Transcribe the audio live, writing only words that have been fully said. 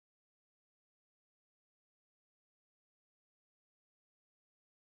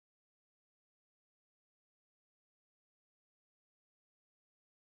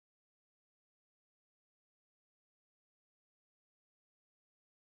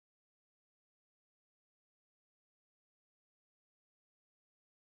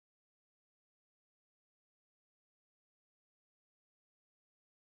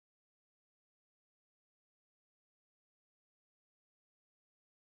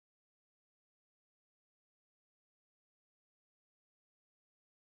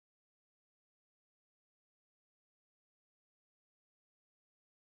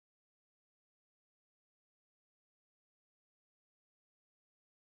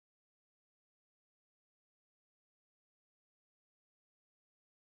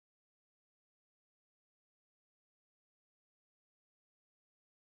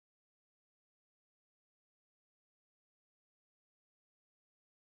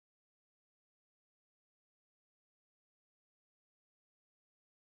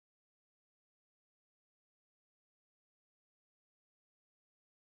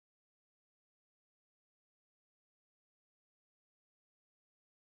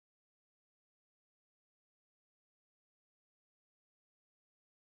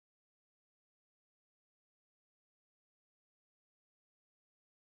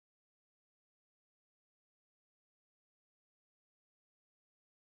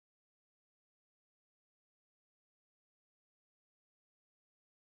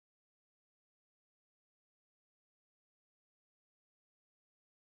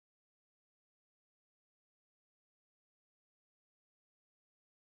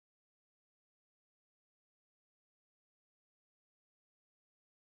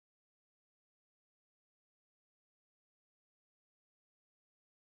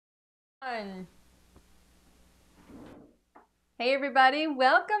Hey everybody,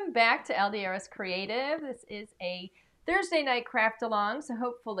 welcome back to LDRS Creative. This is a Thursday night craft along, so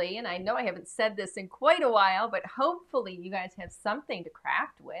hopefully, and I know I haven't said this in quite a while, but hopefully you guys have something to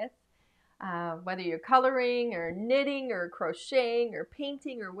craft with. Whether you're coloring or knitting or crocheting or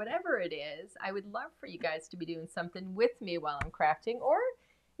painting or whatever it is, I would love for you guys to be doing something with me while I'm crafting, or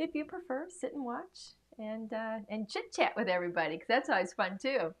if you prefer, sit and watch and chit chat with everybody, because that's always fun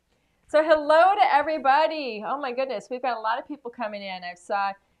too. So hello to everybody. Oh my goodness, we've got a lot of people coming in.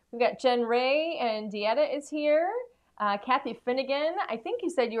 We've got Jen Ray and Dieta is here. Kathy Finnegan, I think you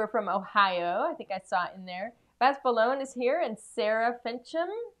said you were from Ohio. I think I saw it in there. Beth Ballone is here, and Sarah Fincham.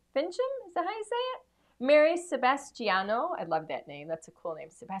 Fincham, is that how you say it? Mary Sebastiano. I love that name. That's a cool name,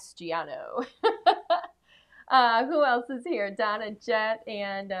 Sebastiano. Who else is here? Donna, Jet,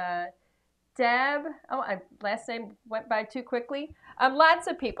 and Deb. Oh, last name went by too quickly. Lots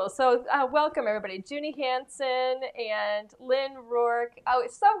of people. So welcome everybody. Junie Hansen and Lynn Rourke. Oh,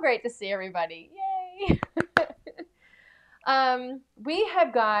 it's so great to see everybody. Yay! We've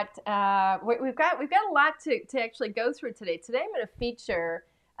got a lot to actually go through today. Today I'm going to feature.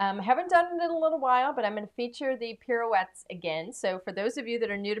 I haven't done it in a little while, but I'm going to feature the pirouettes again. So for those of you that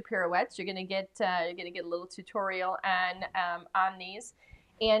are new to pirouettes, you're going to get a little tutorial on these.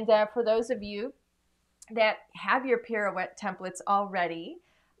 And for those of you that have your pirouette templates already,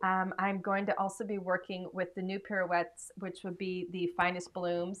 I'm going to also be working with the new pirouettes, which would be the Finest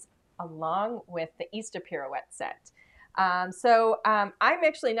Blooms, along with the Easter Pirouette set. I'm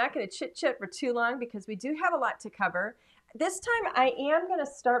actually not going to chit-chat for too long because we do have a lot to cover. This time I am going to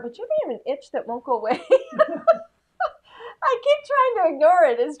start, but you have an itch that won't go away. I keep trying to ignore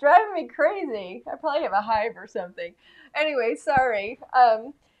it. It's driving me crazy. I probably have a hive or something. Anyway, sorry.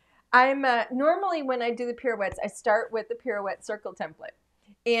 Normally when I do the pirouettes, I start with the pirouette circle template.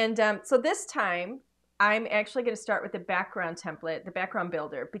 And so this time, I'm actually going to start with the background template, the background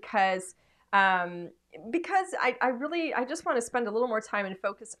builder, because I just want to spend a little more time and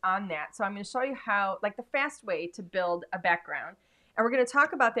focus on that. So I'm going to show you how, like the fast way to build a background. And we're going to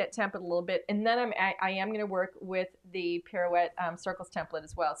talk about that template a little bit. And then I am going to work with the pirouette circles template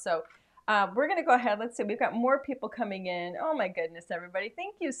as well. So we're going to go ahead. Let's see. We've got more people coming in. Oh, my goodness, everybody.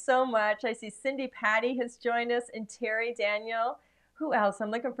 Thank you so much. I see Cindy Patty has joined us and Terry Daniel. Who else?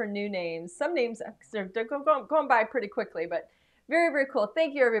 I'm looking for new names. Some names, they're going by pretty quickly, but very, very cool.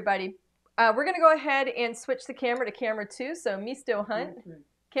 Thank you, everybody. We're going to go ahead and switch the camera to camera 2. So Misto Hunt.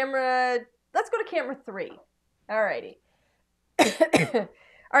 Let's go to camera 3. All righty.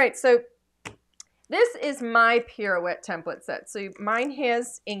 All right, so this is my pirouette template set. So mine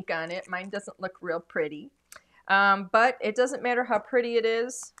has ink on it. Mine doesn't look real pretty. But it doesn't matter how pretty it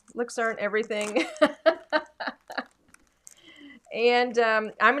is. Looks aren't everything. And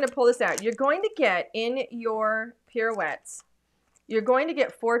I'm going to pull this out. You're going to get in your pirouettes, you're going to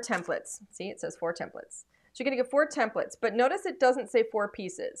get 4 templates. See, it says 4 templates. So you're going to get 4 templates. But notice it doesn't say 4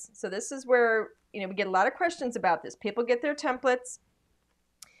 pieces. So this is where we get a lot of questions about this. People get their templates.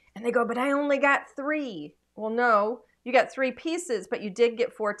 And they go, but I only got 3. Well, no, you got 3 pieces, but you did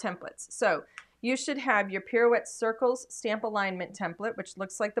get 4 templates. So you should have your pirouette circles stamp alignment template, which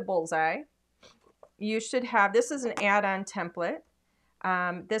looks like the bullseye. You should have, this is an add-on template.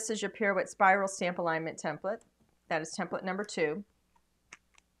 This is your pirouette spiral stamp alignment template. That is template number 2.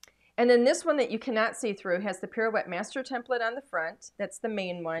 And then this one that you cannot see through has the pirouette master template on the front. That's the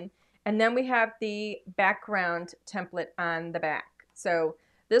main one. And then we have the background template on the back. So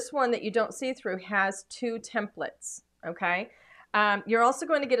this one that you don't see through has 2 templates, okay? You're also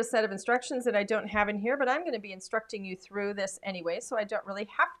going to get a set of instructions that I don't have in here, but I'm going to be instructing you through this anyway, so I don't really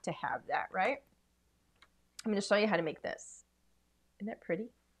have to have that, right? I'm going to show you how to make this. Isn't that pretty?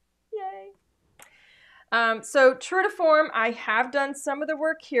 Yay! So true to form, I have done some of the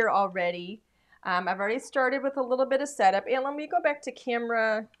work here already. I've already started with a little bit of setup. And let me go back to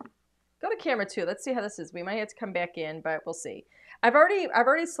camera 2. Let's see how this is. We might have to come back in, but we'll see. I've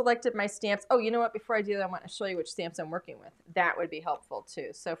already selected my stamps. Oh, you know what? Before I do that, I want to show you which stamps I'm working with. That would be helpful too.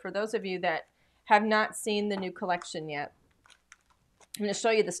 So for those of you that have not seen the new collection yet, I'm going to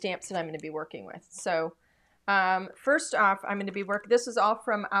show you the stamps that I'm going to be working with. So first off, I'm going to be this is all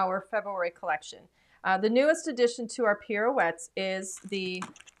from our February collection. The newest addition to our pirouettes is these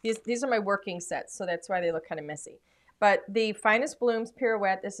are my working sets, so that's why they look kind of messy. But the Finest Blooms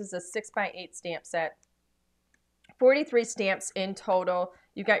Pirouette, this is a 6x8 stamp set. 43 stamps in total.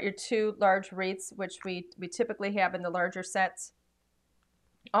 You've got your 2 large wreaths, which we typically have in the larger sets.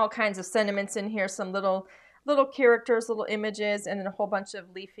 All kinds of sentiments in here, some little characters, little images, and then a whole bunch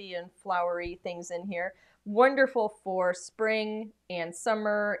of leafy and flowery things in here. Wonderful for spring and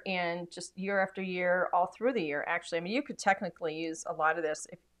summer and just year after year, all through the year, actually. I mean, you could technically use a lot of this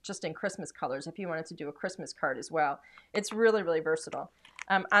just in Christmas colors if you wanted to do a Christmas card as well. It's really, really versatile.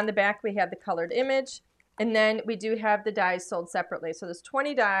 On the back, we have the colored image, and then we do have the dies sold separately. So there's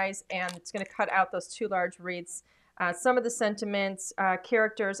 20 dies, and it's going to cut out those 2 large wreaths, some of the sentiments,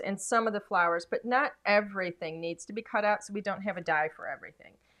 characters, and some of the flowers, but not everything needs to be cut out, so we don't have a die for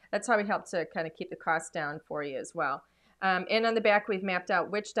everything. That's how we help to kind of keep the cost down for you as well. And on the back, we've mapped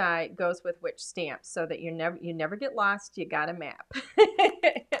out which die goes with which stamp so that you never get lost. You got a map.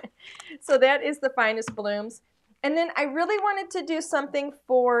 So that is the Finest Blooms. And then I really wanted to do something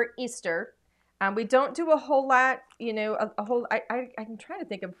for Easter. We don't do a whole lot, you know, I'm trying to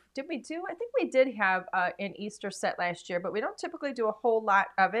think of, did we do? I think we did have an Easter set last year, but we don't typically do a whole lot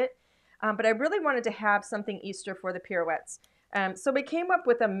of it. But I really wanted to have something Easter for the pirouettes. So we came up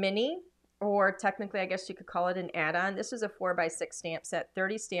with a mini, or technically I guess you could call it an add-on. This is a 4x6 stamp set,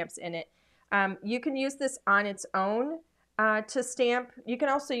 30 stamps in it. You can use this on its own to stamp. You can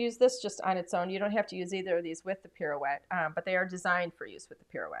also use this just on its own. You don't have to use either of these with the pirouette, but they are designed for use with the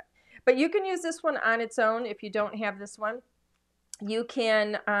pirouette. But you can use this one on its own if you don't have this one. You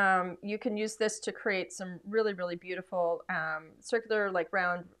can use this to create some really, really beautiful circular, like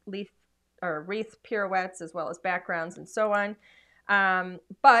round leaf or wreath pirouettes, as well as backgrounds and so on.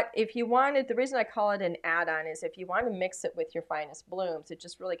 But if you wanted, the reason I call it an add-on is if you want to mix it with your Finest Blooms, it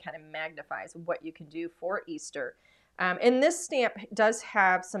just really kind of magnifies what you can do for Easter. And this stamp does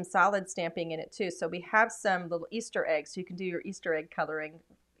have some solid stamping in it too, so we have some little Easter eggs, so you can do your Easter egg coloring,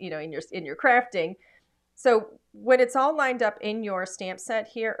 you know, in your crafting. So when it's all lined up in your stamp set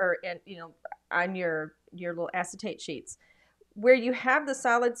here, or you know, on your little acetate sheets, where you have the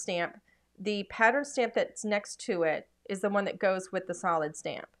solid stamp, the pattern stamp that's next to it is the one that goes with the solid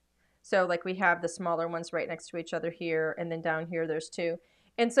stamp. So like we have the smaller ones right next to each other here, and then down here there's 2.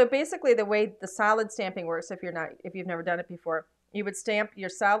 And so basically the way the solid stamping works, if you've never done it before, you would stamp your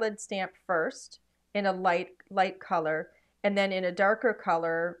solid stamp first in a light color, and then in a darker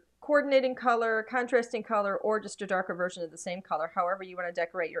color, coordinating color, contrasting color, or just a darker version of the same color, however you want to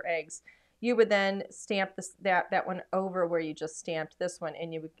decorate your eggs. You would then stamp that one over where you just stamped this one,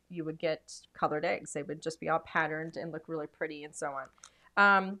 and you would get colored eggs. They would just be all patterned and look really pretty and so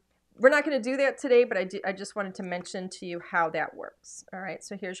on. We're not going to do that today, but I just wanted to mention to you how that works. All right,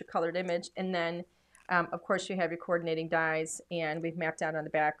 so here's your colored image, and then of course you have your coordinating dies, and we've mapped out on the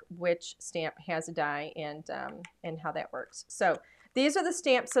back which stamp has a die and how that works. So these are the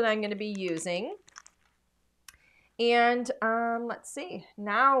stamps that I'm going to be using, and let's see,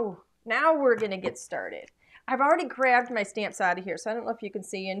 now we're going to get started. I've already grabbed my stamps out of here, so I don't know if you can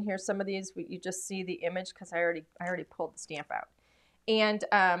see in here some of these. You just see the image because I already pulled the stamp out. And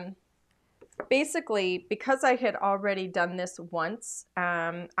basically, because I had already done this once,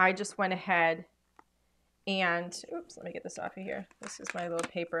 I just went ahead and, oops, let me get this off of here. This is my little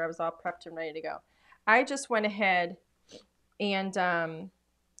paper. I was all prepped and ready to go. I just went ahead and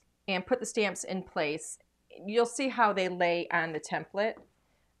put the stamps in place. You'll see how they lay on the template.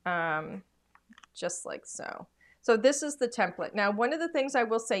 Just like so. So this is the template. Now, one of the things I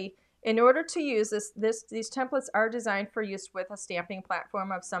will say, in order to use these templates are designed for use with a stamping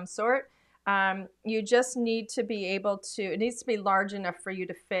platform of some sort. You just need to be able to, it needs to be large enough for you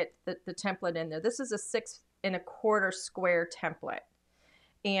to fit the template in there. This is a 6 1/4 square template.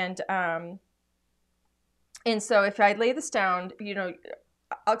 And so if I lay this down, you know,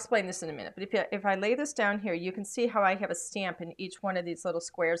 I'll explain this in a minute, but if I lay this down here, you can see how I have a stamp in each one of these little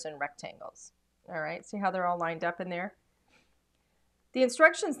squares and rectangles. All right, see how they're all lined up in there? The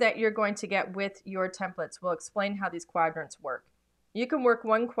instructions that you're going to get with your templates will explain how these quadrants work. You can work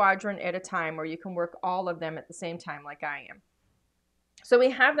one quadrant at a time, or you can work all of them at the same time like I am. So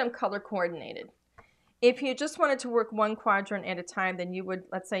we have them color coordinated. If you just wanted to work one quadrant at a time, then you would,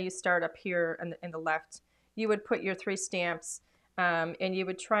 let's say you start up here in the left, you would put your 3 stamps and you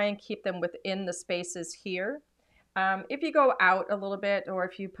would try and keep them within the spaces here. If you go out a little bit, or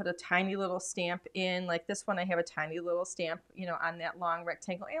if you put a tiny little stamp in, like this one, I have a tiny little stamp, you know, on that long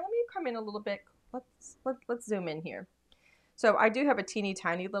rectangle. And let me come in a little bit. Let's zoom in here. So I do have a teeny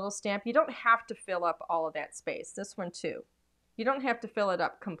tiny little stamp. You don't have to fill up all of that space. This one too. You don't have to fill it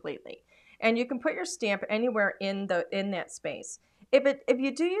up completely. And you can put your stamp anywhere in that space. If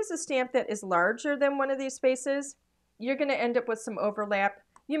you do use a stamp that is larger than one of these spaces, you're going to end up with some overlap.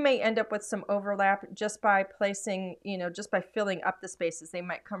 You may end up with some overlap just by placing, you know, just by filling up the spaces. They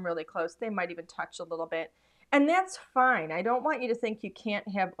might come really close. They might even touch a little bit. And that's fine. I don't want you to think you can't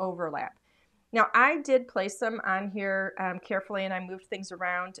have overlap. Now I did place them on here carefully, and I moved things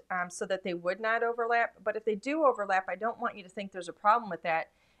around so that they would not overlap. But if they do overlap, I don't want you to think there's a problem with that.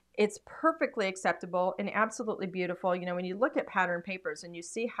 It's perfectly acceptable and absolutely beautiful. You know, when you look at pattern papers and you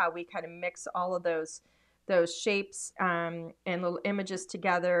see how we kind of mix all of those shapes and little images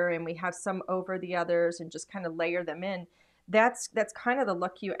together, and we have some over the others and just kind of layer them in, that's kind of the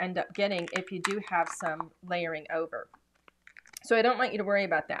look you end up getting if you do have some layering over. So I don't want you to worry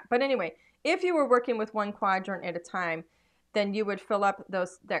about that. But anyway, if you were working with one quadrant at a time, then you would fill up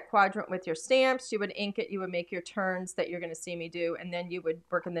that quadrant with your stamps, you would ink it, you would make your turns that you're going to see me do, and then you would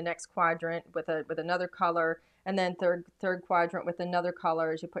work in the next quadrant with another color, and then third quadrant with another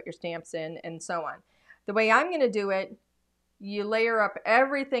color as you put your stamps in, and so on. The way I'm going to do it, you layer up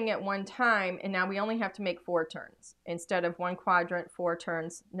everything at one time, and now we only have to make 4 turns instead of one quadrant, 4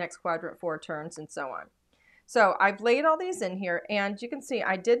 turns, next quadrant, 4 turns, and so on. So I've laid all these in here, and you can see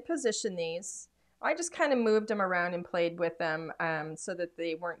I did position these. I just kind of moved them around and played with them so that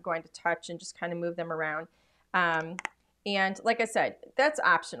they weren't going to touch, and just kind of move them around. And like I said, that's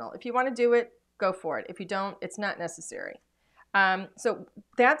optional. If you want to do it, go for it. If you don't, it's not necessary. So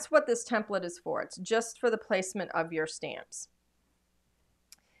that's what this template is for. It's just for the placement of your stamps.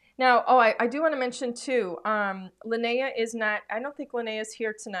 Now, I do want to mention too, Linnea is not, I don't think Linnea is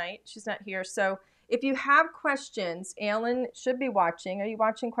here tonight. She's not here. So if you have questions, Alan should be watching. Are you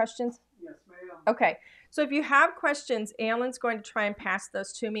watching questions? Yes, ma'am. Okay. So if you have questions, Alan's going to try and pass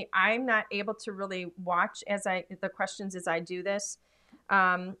those to me. I'm not able to really watch the questions as I do this,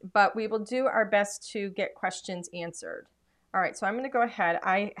 but we will do our best to get questions answered. All right, so I'm going to go ahead.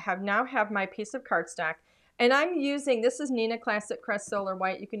 I now have my piece of cardstock, and I'm using, this is Neenah Classic Crest Solar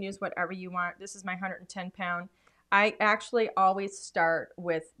White. You can use whatever you want. This is my 110 pound. I actually always start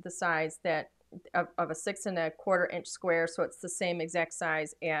with the size of a 6 1/4 inch square, so it's the same exact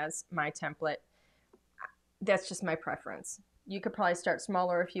size as my template. That's just my preference. You could probably start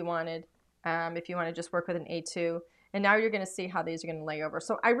smaller if you wanted, if you want to just work with an A2. And now you're going to see how these are going to lay over.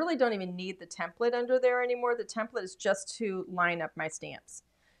 So I really don't even need the template under there anymore. The template is just to line up my stamps.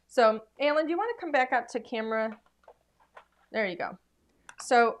 So Alan, do you want to come back out to camera? There you go.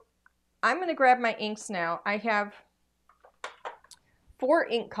 So I'm going to grab my inks now. I have 4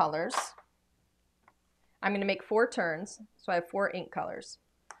 ink colors. I'm going to make 4 turns. So I have 4 ink colors.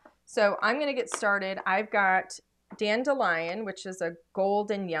 So I'm going to get started. I've got Dandelion, which is a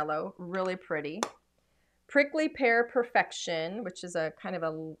gold and yellow, really pretty. Prickly Pear Perfection, which is a kind of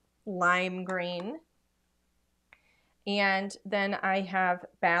a lime green. And then I have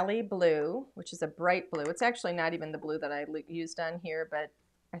Bally Blue, which is a bright blue. It's actually not even the blue that I used on here, but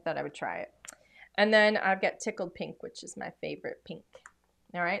I thought I would try it. And then I've got Tickled Pink, which is my favorite pink.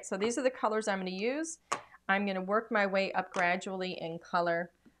 All right, so these are the colors I'm going to use. I'm going to work my way up gradually in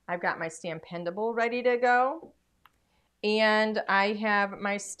color. I've got my Stampendable ready to go. And I have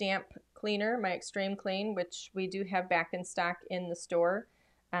my stamp cleaner, my Extreme Clean, which we do have back in stock in the store.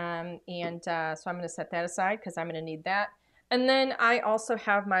 So I'm going to set that aside because I'm going to need that. And then I also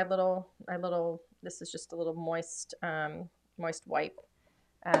have my little, this is just a little moist wipe.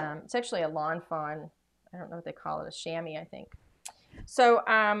 It's actually a Lawn Fawn. I don't know what they call it, a chamois, I think. So,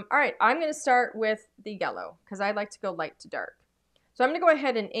 all right, I'm going to start with the yellow because I like to go light to dark. So I'm going to go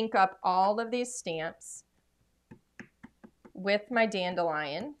ahead and ink up all of these stamps with my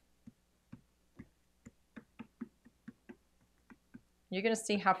Dandelion. You're going to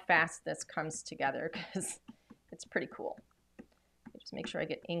see how fast this comes together because it's pretty cool. Just make sure I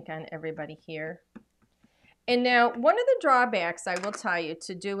get ink on everybody here. And now, one of the drawbacks, I will tell you,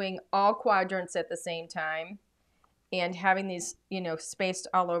 to doing all quadrants at the same time and having these, spaced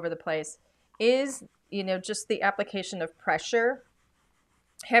all over the place is, just the application of pressure.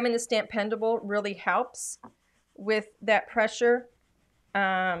 Having the Stampendable really helps with that pressure.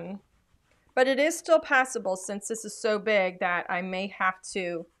 But it is still possible, since this is so big, that I may have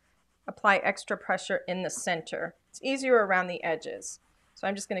to apply extra pressure in the center. It's easier around the edges. So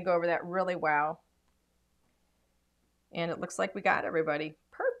I'm just going to go over that really well. And it looks like we got everybody.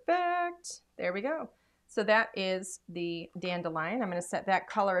 Perfect. There we go. So that is the Dandelion. I'm going to set that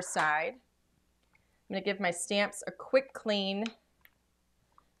color aside. I'm going to give my stamps a quick clean.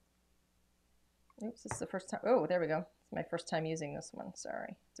 Oops, this is the first time. Oh, there we go. It's my first time using this one.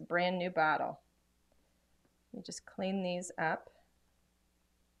 Sorry. It's a brand new bottle. Let me just clean these up.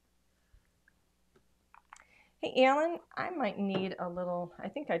 Hey, Alan, I might need a little, I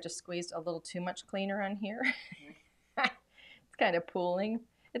think I just squeezed a little too much cleaner on here. It's kind of pooling.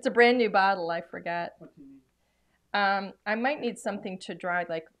 It's a brand new bottle, I forgot. What do you need? I might need something to dry,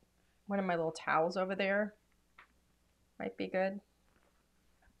 like one of my little towels over there. Might be good.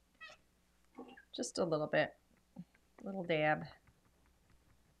 Just a little bit, little dab. Let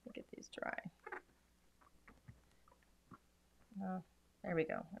me get these dry. Oh, there we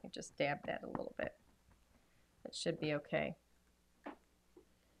go. Let me just dab that a little bit. That should be okay. I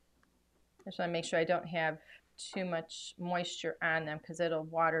just want to make sure I don't have too much moisture on them because it'll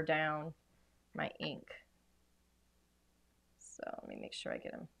water down my ink. So let me make sure I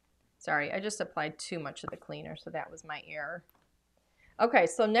get them. Sorry, I just applied too much of the cleaner, so that was my error. Okay,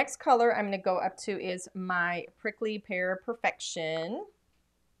 so next color I'm going to go up to is my Prickly Pear Perfection.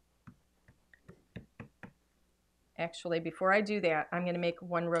 Actually, before I do that, I'm going to make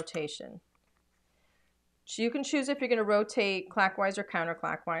one rotation. So you can choose if you're going to rotate clockwise or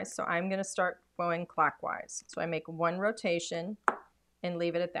counterclockwise. So I'm going to start going clockwise. So I make one rotation and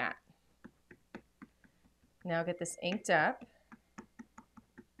leave it at that. Now get this inked up.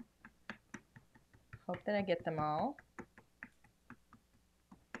 Hope that I get them all.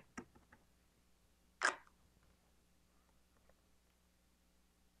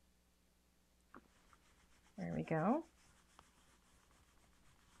 There we go.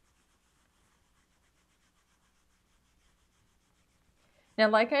 Now,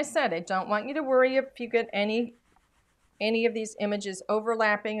 like I said, I don't want you to worry if you get any of these images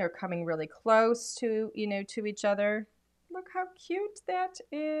overlapping or coming really close to, to each other. Look how cute that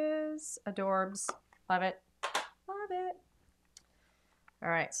is. Adorbs. Love it. Love it. All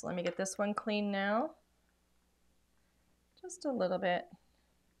right, so let me get this one clean now. Just a little bit.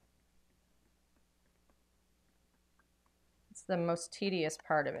 It's the most tedious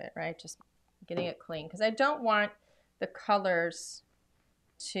part of it, right? Just getting it clean. Because I don't want the colors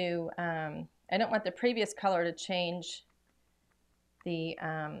to, I don't want the previous color to change the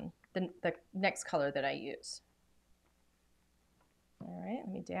next color that I use. All right,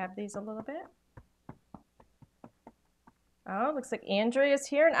 let me dab these a little bit. Oh, looks like Andrea is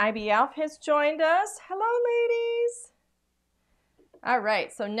here and IB Alf has joined us. Hello, ladies. All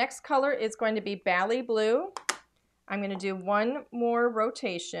right, so next color is going to be Bally Blue. I'm going to do one more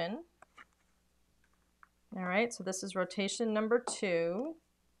rotation. All right, so this is rotation number 2.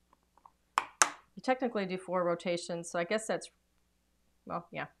 You technically do 4 rotations, so I guess that's, well,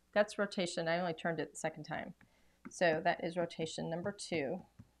 yeah, that's rotation. I only turned it the second time. So that is rotation number 2.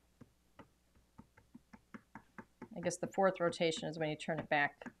 I guess the 4th rotation is when you turn it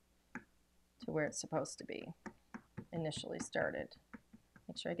back to where it's supposed to be, initially started.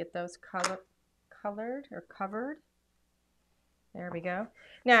 Make sure I get those colored or covered. There we go.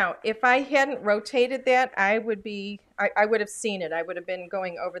 Now, if I hadn't rotated that, I would have seen it. I would have been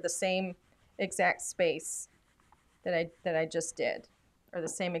going over the same exact space that I just did, or the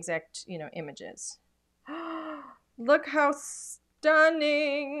same exact, images. Look how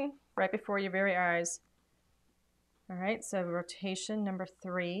stunning! Right before your very eyes. All right, so rotation number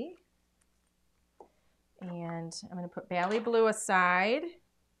 3. And I'm going to put Bally Blue aside.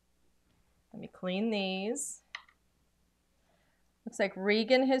 Let me clean these. Looks like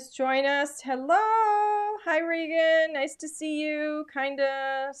Regan has joined us. Hello! Hi, Regan. Nice to see you.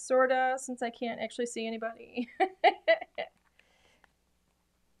 Kinda, sorta, since I can't actually see anybody.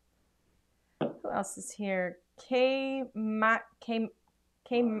 Who else is here? Kamado?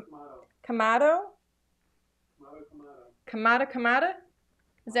 Kamada?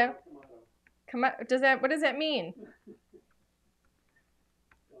 Is that? What does that mean?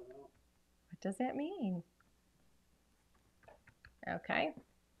 What does that mean? Okay,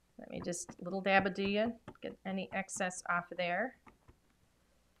 let me just little dab-a-doo, get any excess off of there.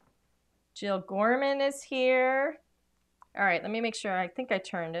 Jill Gorman is here. All right, let me make sure. I think I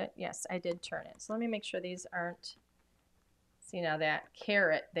turned it. Yes, I did turn it. So let me make sure these aren't. See, now that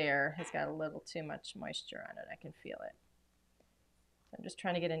carrot there has got a little too much moisture on it. I can feel it. So I'm just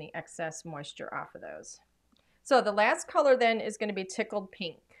trying to get any excess moisture off of those. So the last color then is going to be Tickled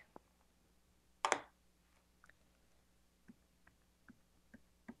Pink.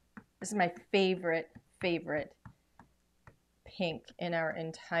 This is my favorite pink in our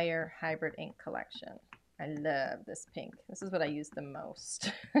entire hybrid ink collection. I love this pink. This is what I use the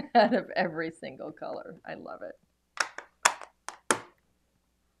most out of every single color. I love it.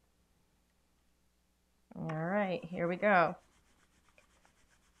 All right, here we go.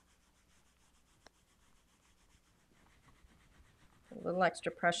 A little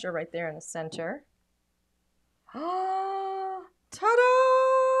extra pressure right there in the center. Oh, ta-da!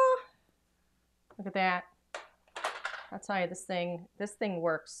 Look at that. I'll tell you, this thing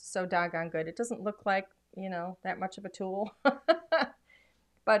works so doggone good. It doesn't look like, that much of a tool,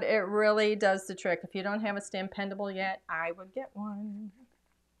 but it really does the trick. If you don't have a Stampendable yet, I would get one.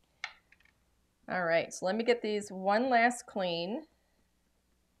 All right, so let me get these one last clean.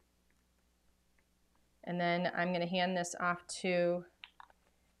 And then I'm going to hand this off to,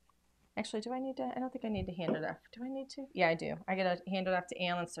 actually, do I need to? I don't think I need to hand it off. Do I need to? Yeah, I do. I got to hand it off to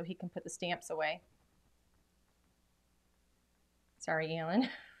Alan so he can put the stamps away. Sorry, Alan.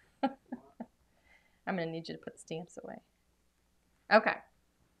 I'm going to need you to put the stamps away. Okay.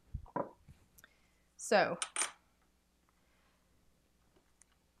 So,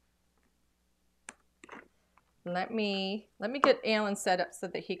 let me get Alan set up so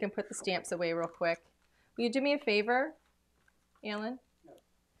that he can put the stamps away real quick. Will you do me a favor, Alan? No.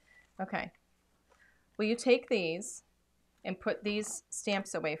 Okay. Will you take these and put these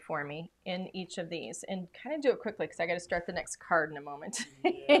stamps away for me in each of these, and kind of do it quickly because I got to start the next card in a moment.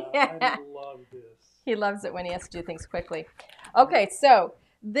 Yeah, I love this. He loves it when he has to do things quickly. Okay, so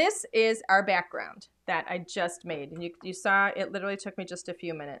this is our background that I just made, and you saw it literally took me just a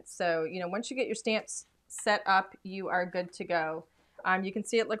few minutes. So, you know, once you get your stamps set up, you are good to go. You can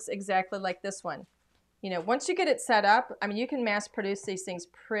see it looks exactly like this one. You know, once you get it set up, I mean, you can mass produce these things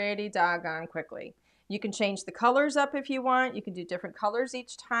pretty doggone quickly. You can change the colors up if you want. You can do different colors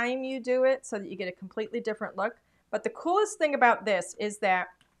each time you do it so that you get a completely different look. But the coolest thing about this is that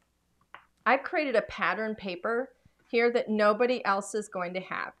I created a pattern paper here that nobody else is going to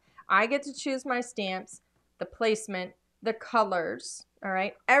have. I get to choose my stamps, the placement, the colors, all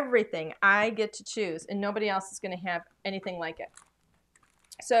right? Everything I get to choose, and nobody else is going to have anything like it.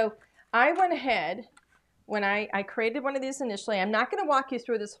 So I went ahead, when I created one of these initially, I'm not going to walk you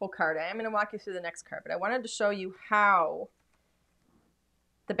through this whole card. I am going to walk you through the next card, but I wanted to show you how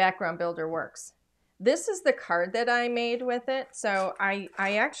the background builder works. This is the card that I made with it. So I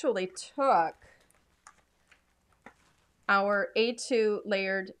actually took our A2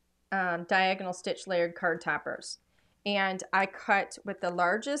 layered diagonal stitch layered card toppers, and I cut with the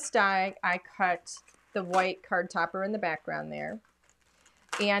largest die, I cut the white card topper in the background there.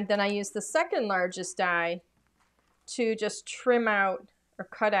 And then I used the second largest die to just trim out or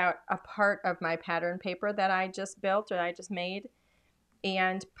cut out a part of my pattern paper that I just built or I just made,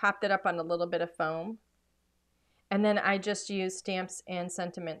 and popped it up on a little bit of foam. And then I just used stamps and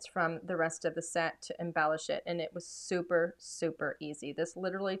sentiments from the rest of the set to embellish it. And it was super, super easy. This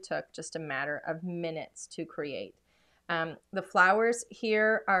literally took just a matter of minutes to create. The flowers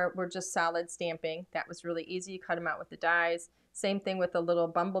here were just solid stamping. That was really easy. You cut them out with the dies. Same thing with the little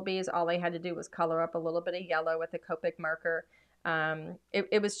bumblebees. All I had to do was color up a little bit of yellow with a Copic marker.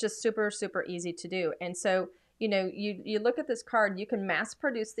 It was just super, super easy to do. And so, you know, you look at this card, you can mass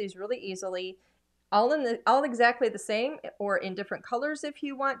produce these really easily, all exactly the same, or in different colors if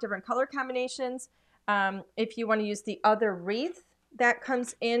you want, different color combinations. If you want to use the other wreath that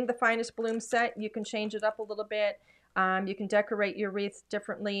comes in the Finest Blooms set, you can change it up a little bit. You can decorate your wreath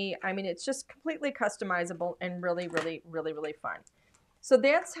differently. I mean, it's just completely customizable and really, really, really, really fun. So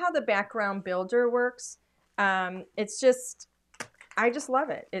that's how the background builder works. It's just, I just love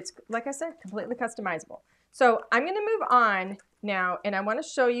it. It's, like I said, completely customizable. So I'm going to move on now, and I want to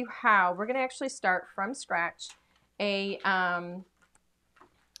show you how we're going to actually start from scratch. Here's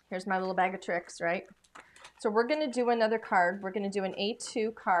my little bag of tricks, right? So we're going to do another card. We're going to do an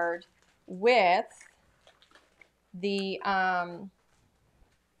A2 card with the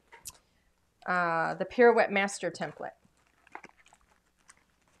Pirouette Master template.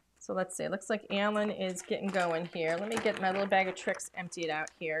 So let's see. It looks like Alan is getting going here. Let me get my little bag of tricks emptied out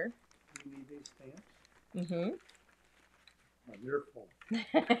here. You need these stamps? Mm-hmm. Oh, you're full.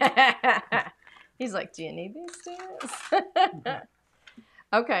 He's like, do you need these stamps?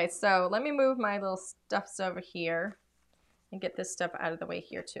 Okay, so let me move my little stuffs over here and get this stuff out of the way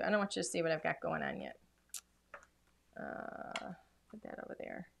here too. I don't want you to see what I've got going on yet. Put that over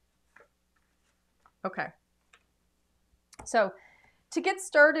there. Okay. So to get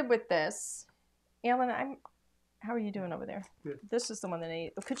started with this, Alan, how are you doing over there? Good. This is the one that I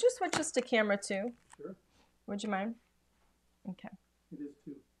need. Could you switch this to camera 2? Sure. Would you mind? Okay. It is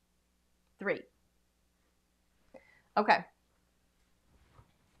 2. 3. Okay.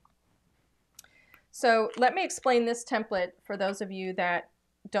 So let me explain this template for those of you that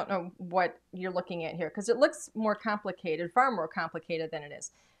don't know what you're looking at here, because it looks more complicated, far more complicated than it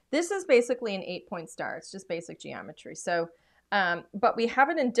is. This is basically an 8-point star. It's just basic geometry. So, but we have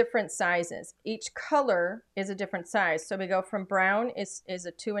it in different sizes. Each color is a different size. So we go from brown is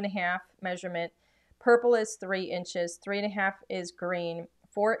a 2.5 measurement. Purple is 3 inches. 3.5 is green.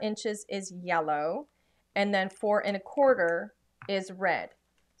 4 inches is yellow. And then 4.25 is red.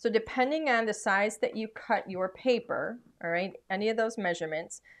 So depending on the size that you cut your paper, all right, any of those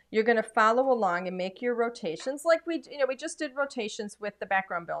measurements, you're going to follow along and make your rotations like we just did rotations with the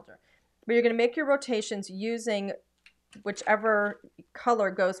background builder. But you're going to make your rotations using whichever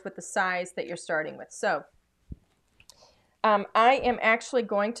color goes with the size that you're starting with. So I am actually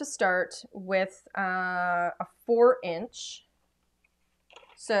going to start with a 4-inch.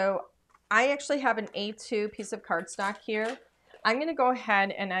 So I actually have an A2 piece of cardstock here. I'm going to go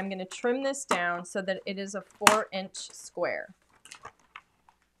ahead and I'm going to trim this down so that it is a 4-inch square.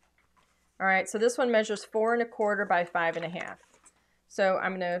 All right, so this one measures 4 1/4 by 5 1/2. So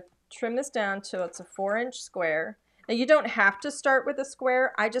I'm going to trim this down till it's a 4-inch square. Now you don't have to start with a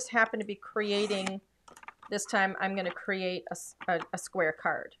square. I just happen to be creating, this time I'm going to create a square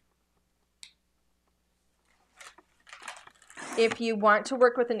card. If you want to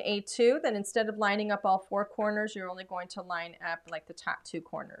work with an A2, then instead of lining up all 4 corners, you're only going to line up like the top 2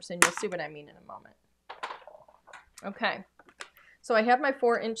 corners, and you'll see what I mean in a moment. Okay, so I have my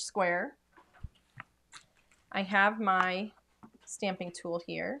 4-inch square. I have my stamping tool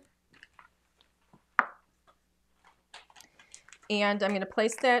here. And I'm going to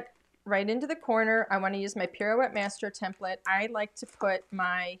place that right into the corner. I want to use my Pirouette Master template. I like to put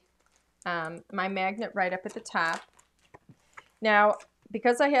my, my magnet right up at the top. Now,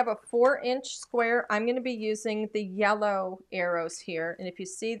 because I have a 4-inch square, I'm going to be using the yellow arrows here. And if you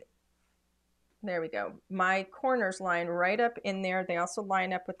see, there we go. My corners line right up in there. They also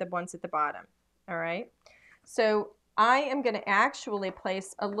line up with the ones at the bottom. All right. So I am going to actually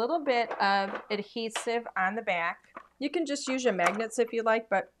place a little bit of adhesive on the back. You can just use your magnets if you like,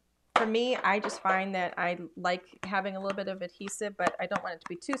 but for me, I just find that I like having a little bit of adhesive, but I don't want it to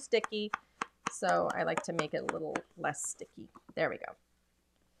be too sticky. So I like to make it a little less sticky. There we go.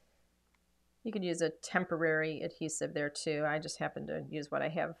 You could use a temporary adhesive there too. I just happen to use what I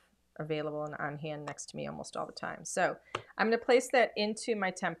have available and on hand next to me almost all the time. So I'm going to place that into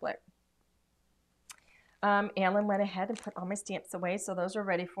my template. Alan went ahead and put all my stamps away, so those are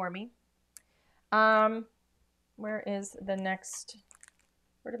ready for me. Where is the next,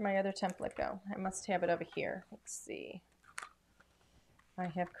 where did my other template go? I must have it over here. Let's see. I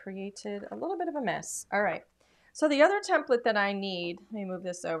have created a little bit of a mess. All right. So the other template that I need, let me move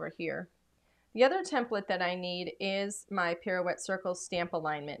this over here. The other template that I need is my Pirouette Circle stamp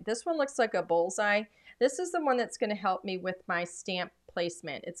alignment. This one looks like a bullseye. This is the one that's going to help me with my stamp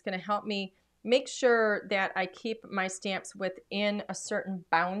placement. It's going to help me make sure that I keep my stamps within a certain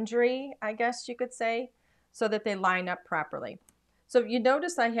boundary, I guess you could say, so that they line up properly. So you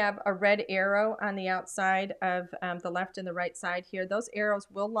notice I have a red arrow on the outside of the left and the right side here. Those arrows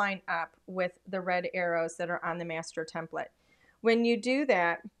will line up with the red arrows that are on the master template. When you do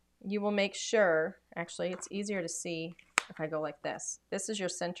that, you will make sure, actually it's easier to see if I go like this. This is your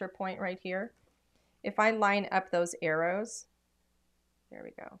center point right here. If I line up those arrows, there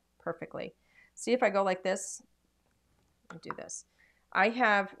we go, perfectly. See if I go like this, and do this. I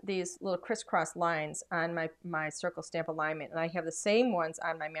have these little crisscross lines on my circle stamp alignment, and I have the same ones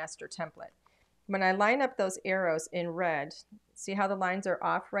on my master template. When I line up those arrows in red, see how the lines are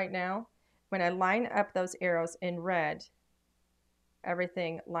off right now? When I line up those arrows in red,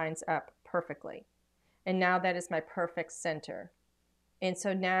 everything lines up perfectly. And now that is my perfect center. And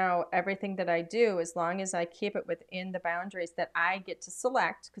so now everything that I do, as long as I keep it within the boundaries that I get to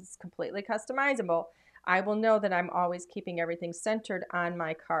select, because it's completely customizable, I will know that I'm always keeping everything centered on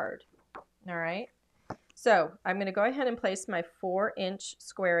my card. All right. So I'm going to go ahead and place my 4-inch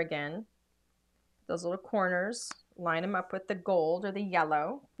square again. Those little corners, line them up with the gold or the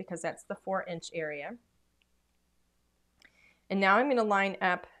yellow, because that's the 4-inch area. And now I'm going to line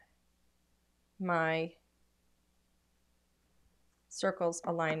up my circles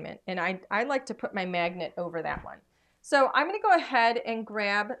alignment. And I like to put my magnet over that one. So I'm going to go ahead and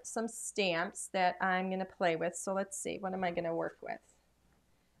grab some stamps that I'm going to play with. So let's see, what am I going to work with?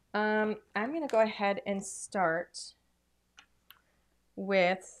 I'm going to go ahead and start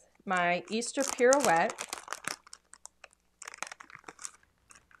with my Easter Pirouette.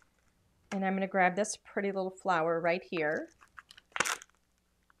 And I'm going to grab this pretty little flower right here.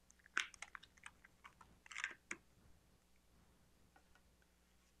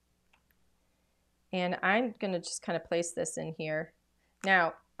 And I'm going to just kind of place this in here.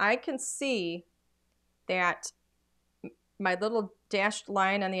 Now, I can see that my little dashed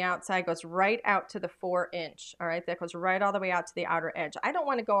line on the outside goes right out to the 4-inch. All right, that goes right all the way out to the outer edge. I don't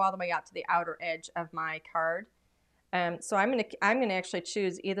want to go all the way out to the outer edge of my card. So I'm gonna actually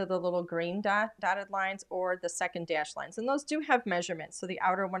choose either the little green dotted lines or the second dash lines. And those do have measurements. So the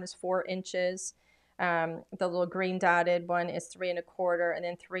outer one is 4 inches. The little green dotted one is 3 1/4 and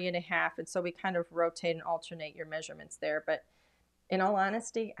then 3 1/2. And so we kind of rotate and alternate your measurements there. But in all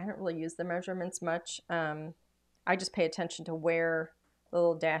honesty, I don't really use the measurements much. I just pay attention to where the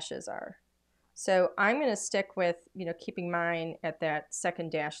little dashes are. So I'm going to stick with, you know, keeping mine at that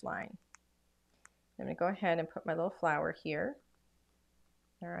second dash line. I'm going to go ahead and put my little flower here.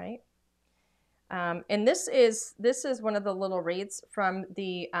 All right. And this is one of the little wreaths from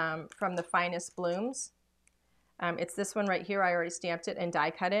the Finest Blooms. It's this one right here. I already stamped it and die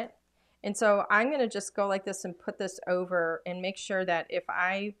cut it. And so I'm going to just go like this and put this over and make sure that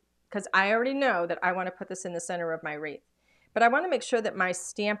because I already know that I want to put this in the center of my wreath. But I want to make sure that my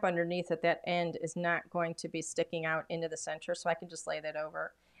stamp underneath at that end is not going to be sticking out into the center, so I can just lay that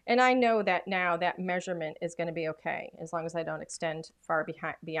over. And I know that now that measurement is going to be okay, as long as I don't extend far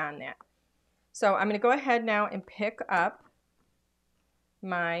beyond that. So I'm going to go ahead now and pick up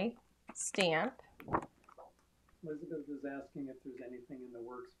my stamp. Elizabeth is asking if there's anything in the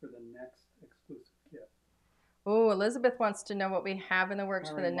works for the next exclusive kit. Oh, Elizabeth wants to know what we have in the works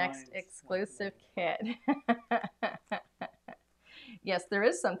for the next exclusive kit. Yes, there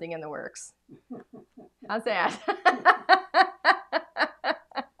is something in the works. How's that?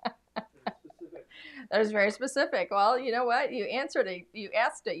 That was very specific. Well, you know what? You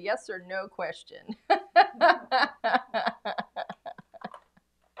asked a yes or no question.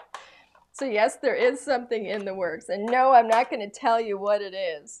 So yes, there is something in the works. And no, I'm not going to tell you what it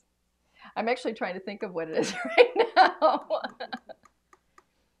is. I'm actually trying to think of what it is right now.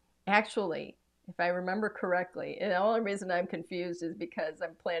 Actually, if I remember correctly, and the only reason I'm confused is because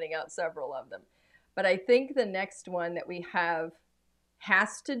I'm planning out several of them. But I think the next one that we have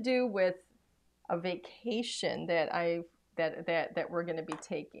has to do with a vacation that we're going to be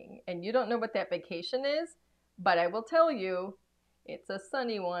taking. And you don't know what that vacation is, but I will tell you, it's a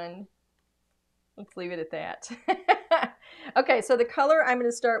sunny one. Let's leave it at that. Okay, so the color I'm going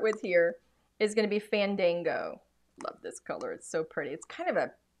to start with here is going to be Fandango. Love this color. It's so pretty. It's kind of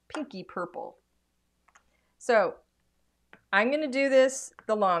a pinky purple. So I'm going to do this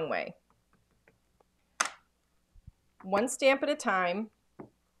the long way. One stamp at a time.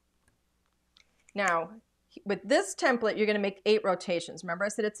 Now, with this template, you're going to make 8 rotations. Remember I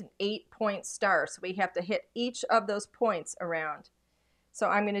said it's an 8-point star, so we have to hit each of those points around. So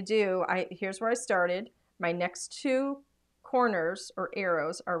I'm going to do, here's where I started. My next 2 corners or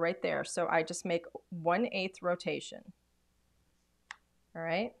arrows are right there. So I just make 1/8 rotation. All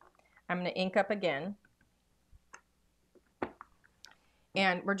right. I'm going to ink up again.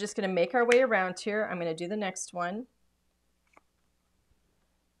 And we're just going to make our way around here. I'm going to do the next one.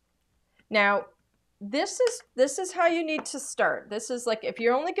 Now, this is how you need to start. This is like, if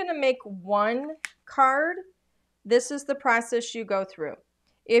you're only going to make 1 card, this is the process you go through.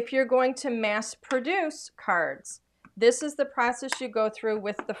 If you're going to mass produce cards, this is the process you go through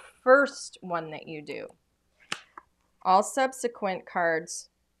with the first one that you do. All subsequent cards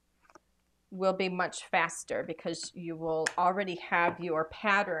will be much faster because you will already have your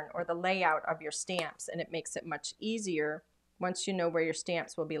pattern or the layout of your stamps, and it makes it much easier once you know where your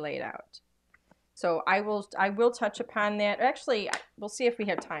stamps will be laid out. So I will touch upon that. Actually, we'll see if we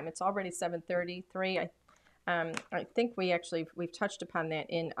have time. It's already 7:33. I think we've touched upon that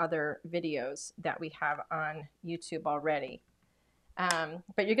in other videos that we have on YouTube already.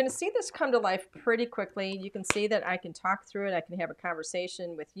 But you're going to see this come to life pretty quickly. You can see that I can talk through it. I can have a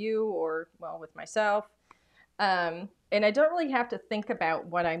conversation with you or, well, with myself. And I don't really have to think about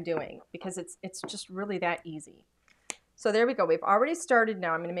what I'm doing because it's just really that easy. So there we go. We've already started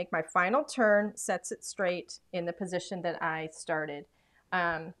now. I'm going to make my final turn, sets it straight in the position that I started.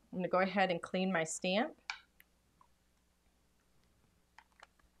 I'm going to go ahead and clean my stamp.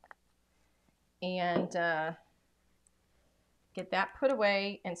 And get that put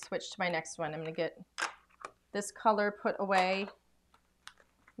away and switch to my next one. I'm going to get this color put away.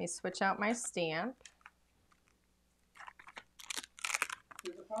 Let me switch out my stamp.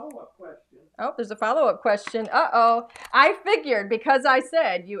 There's a follow-up question. Oh, there's a follow-up question. Uh-oh. I figured because I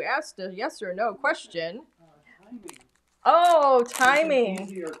said you asked a yes or no question. Timing. Oh, timing. That's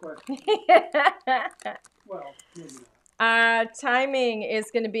an easier question. Well, maybe not. Timing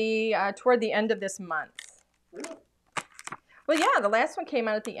is going to be toward the end of this month. Really? Well, yeah, the last one came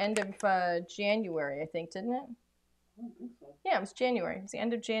out at the end of January, I think, didn't it? I don't think so. Yeah, it was January. It was the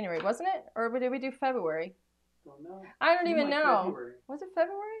end of January, wasn't it? Or did we do February? Don't know. I don't even know. February. Was it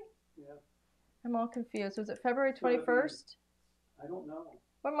February? Yeah. I'm all confused. Was it February 21st? I don't know.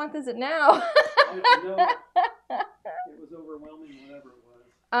 What month is it now? I know. It was overwhelming, whatever it was.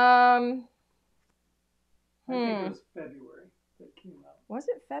 I think it was February that came out. Was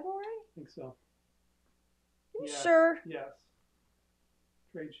it February? I think so. You Yeah. sure? Yes.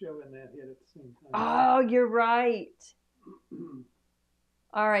 Trade show and that hit at the same time. Oh, you're right.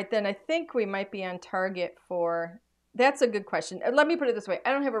 All right, then I think we might be on target for... That's a good question. Let me put it this way.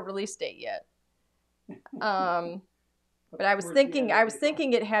 I don't have a release date yet. But I was thinking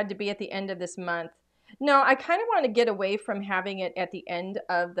it had to be at the end of this month. No, I kind of want to get away from having it at the end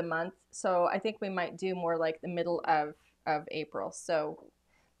of the month. So I think we might do more like the middle of April. So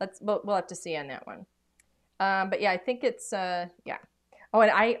we'll have to see on that one. But yeah, I think it's, yeah. Oh,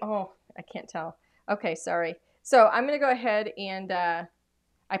 and I can't tell. Okay, sorry. So I'm going to go ahead and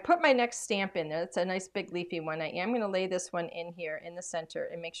I put my next stamp in there. It's a nice big leafy one. I am going to lay this one in here in the center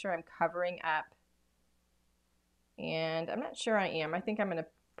and make sure I'm covering up. And I'm not sure I am. I think I'm going to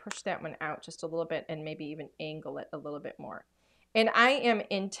push that one out just a little bit and maybe even angle it a little bit more. And I am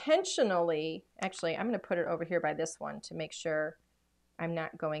intentionally, actually, I'm going to put it over here by this one to make sure I'm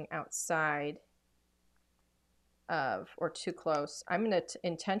not going outside of or too close. I'm going to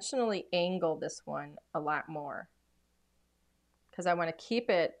intentionally angle this one a lot more because I want to keep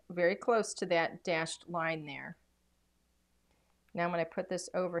it very close to that dashed line there. Now when I put this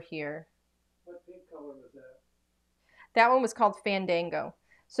over here. What pink color was that? That one was called Fandango.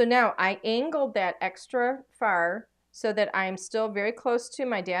 So now I angled that extra far so that I'm still very close to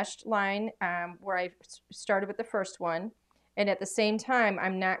my dashed line where I started with the first one. And at the same time,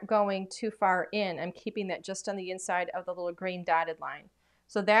 I'm not going too far in. I'm keeping that just on the inside of the little green dotted line.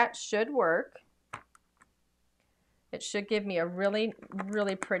 So that should work. It should give me a really,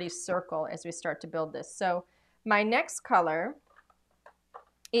 really pretty circle as we start to build this. So my next color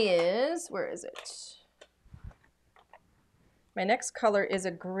is, where is it? My next color is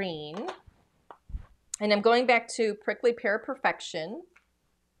a green. And I'm going back to Prickly Pear Perfection.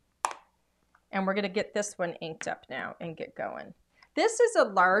 And we're going to get this one inked up now and get going. This is a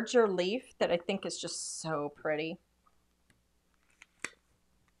larger leaf that I think is just so pretty.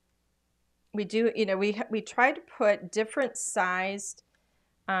 We do, you know, we try to put different sized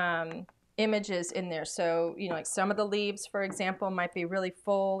images in there. So, you know, like some of the leaves, for example, might be really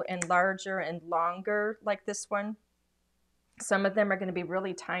full and larger and longer like this one. Some of them are going to be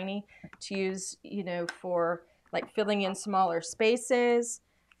really tiny to use, you know, for like filling in smaller spaces.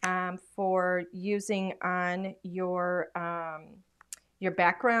 For using on your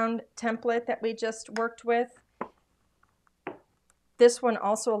background template that we just worked with. This one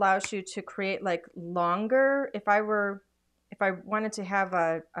also allows you to create like longer. If I wanted to have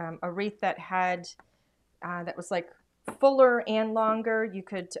a wreath that had that was like fuller and longer, you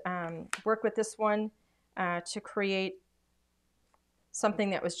could work with this one to create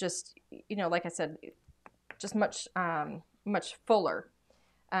something that was just, you know, like I said, just much fuller.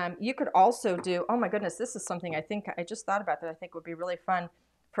 You could also do, oh my goodness, this is something I think I just thought about that I think would be really fun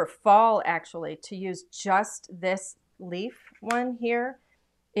for fall actually, to use just this leaf one here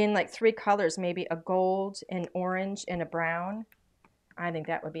in like 3 colors, maybe a gold, an orange, and a brown. I think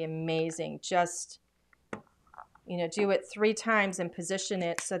that would be amazing. Just, you know, do it 3 times and position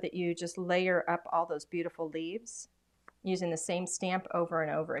it so that you just layer up all those beautiful leaves using the same stamp over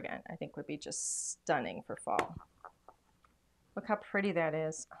and over again. I think would be just stunning for fall. Look how pretty that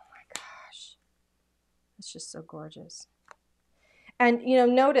is. Oh my gosh. It's just so gorgeous. And you know,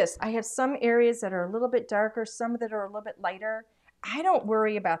 notice I have some areas that are a little bit darker, some that are a little bit lighter. I don't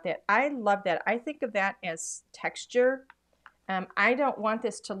worry about that. I love that. I think of that as texture. I don't want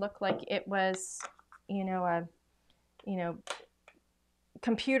this to look like it was, you know,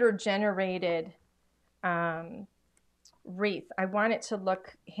 computer generated wreath. I want it to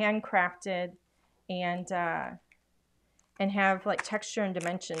look handcrafted and have like texture and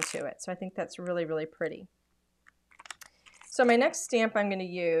dimension to it. So I think that's really, really pretty. So my next stamp I'm going to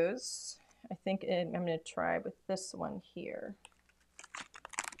use, I think I'm going to try with this one here.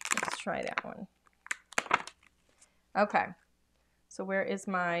 Let's try that one. Okay. So where is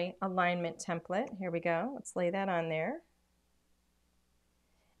my alignment template? Here we go. Let's lay that on there.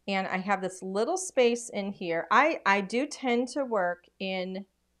 And I have this little space in here. I do tend to work in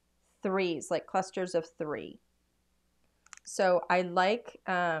 3s, like clusters of 3. So I like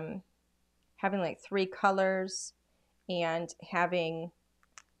having like 3 colors and having,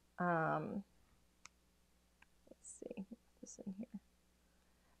 let's see, put this in here.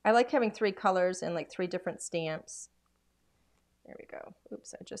 I like having 3 colors and like 3 different stamps. There we go.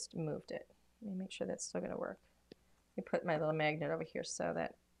 Oops, I just moved it. Let me make sure that's still going to work. Let me put my little magnet over here so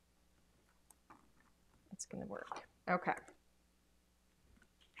that it's going to work. Okay.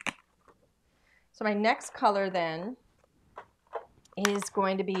 So my next color then is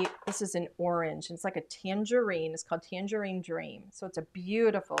going to be, this is an orange. It's like a tangerine. It's called Tangerine Dream. So it's a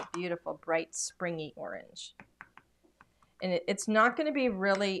beautiful, beautiful, bright, springy orange. And it's not going to be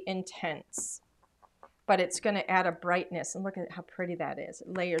really intense, but it's going to add a brightness. And look at how pretty that is.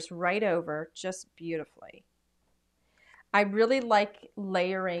 It layers right over just beautifully. I really like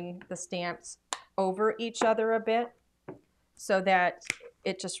layering the stamps over each other a bit so that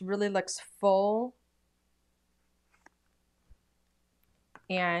it just really looks full.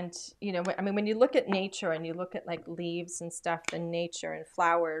 And, you know, I mean, when you look at nature and you look at like leaves and stuff and nature and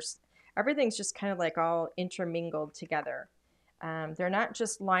flowers, everything's just kind of like all intermingled together. They're not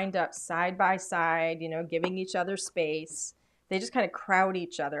just lined up side by side, you know, giving each other space. They just kind of crowd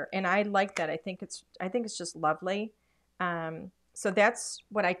each other. And I like that. I think it's just lovely. So that's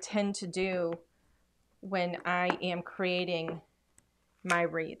what I tend to do when I am creating my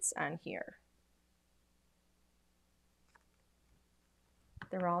wreaths on here.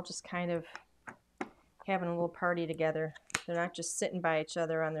 They're all just kind of having a little party together. They're not just sitting by each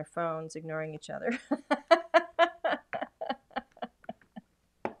other on their phones, ignoring each other.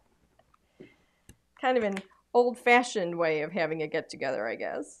 Kind of an old-fashioned way of having a get-together, I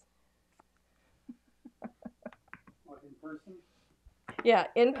guess. What, in person? Yeah,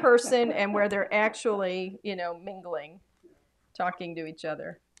 in person and where they're actually, you know, mingling, talking to each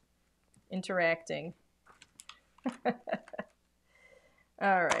other, interacting.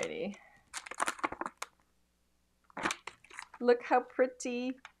 Alrighty. Look how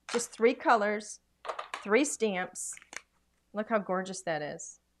pretty. Just 3 colors, 3 stamps. Look how gorgeous that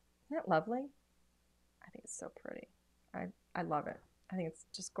is. Isn't that lovely? I think it's so pretty. I love it. I think it's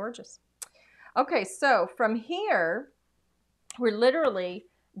just gorgeous. Okay, so from here, we're literally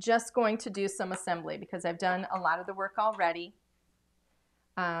just going to do some assembly because I've done a lot of the work already.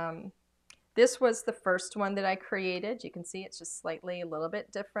 This was the first one that I created. You can see it's just slightly a little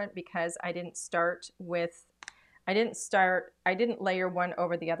bit different because I didn't layer one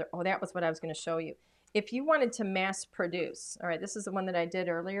over the other. Oh, that was what I was going to show you. If you wanted to mass produce, all right, this is the one that I did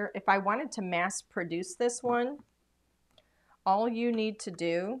earlier. If I wanted to mass produce this one, all you need to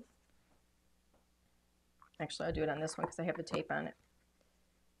do, actually I'll do it on this one because I have the tape on it.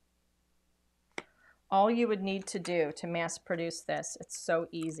 All you would need to do to mass produce this, it's so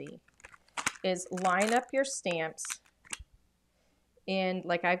easy, is line up your stamps in,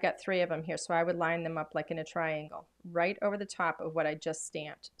 like I've got 3 of them here, so I would line them up like in a triangle, right over the top of what I just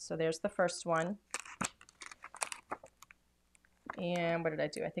stamped. So there's the first one. And what did I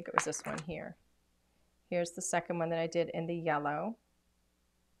do? I think it was this one here. Here's the second one that I did in the yellow.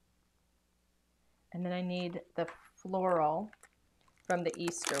 And then I need the floral from the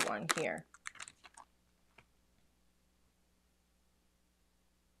Easter one here.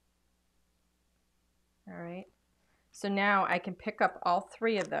 All right. So now I can pick up all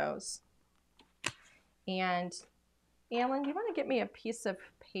 3 of those. And Alan, do you want to get me a piece of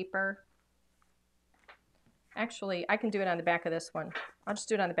paper? Actually, I can do it on the back of this one. I'll just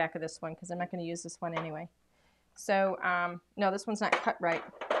do it on the back of this one because I'm not going to use this one anyway. So, no, this one's not cut right.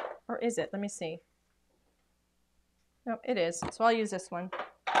 Or is it? Let me see. No, it is. So I'll use this one.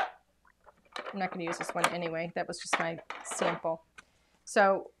 I'm not going to use this one anyway. That was just my sample.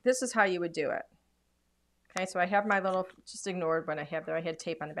 So this is how you would do it. Okay, so I have my little, just ignored what I have there. I had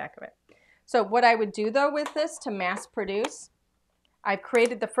tape on the back of it. So what I would do though with this to mass produce, I've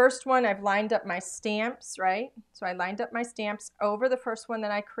created the first one, I've lined up my stamps, right? So I lined up my stamps over the first one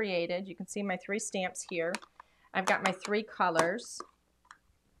that I created. You can see my 3 stamps here. I've got my 3 colors.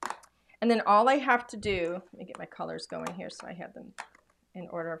 And then all I have to do, let me get my colors going here so I have them in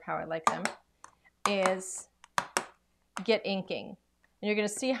order of how I like them, is get inking. And you're going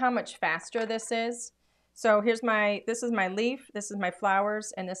to see how much faster this is. So here's this is my leaf, this is my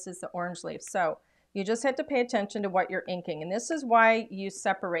flowers, and this is the orange leaf. So you just have to pay attention to what you're inking. And this is why you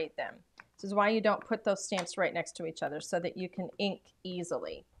separate them. This is why you don't put those stamps right next to each other, so that you can ink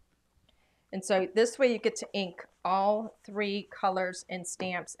easily. And so this way you get to ink all 3 colors and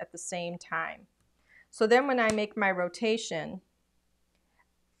stamps at the same time. So then when I make my rotation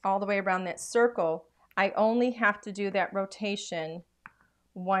all the way around that circle, I only have to do that rotation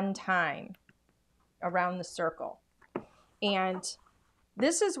 1 time around the circle. And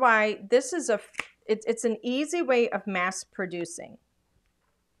this is why this is it's an easy way of mass producing.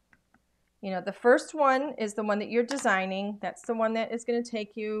 You know, the first one is the one that you're designing. That's the one that is going to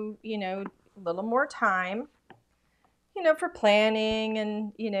take you, you know, a little more time, you know, for planning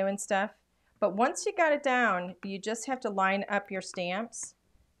and, you know, and stuff. But once you got it down, you just have to line up your stamps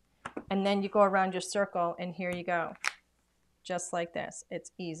and then you go around your circle and here you go. Just like this.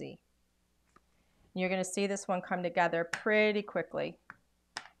 It's easy. You're going to see this one come together pretty quickly,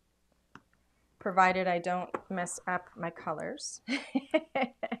 provided I don't mess up my colors. They're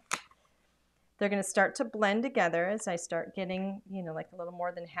going to start to blend together as I start getting, you know, like a little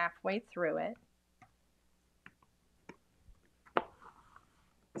more than halfway through it.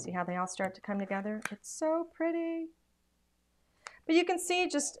 See how they all start to come together? It's so pretty. But you can see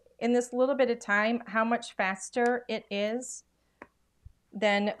just in this little bit of time how much faster it is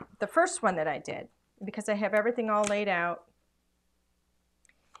than the first one that I did, because I have everything all laid out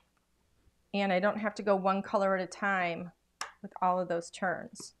and I don't have to go one color at a time with all of those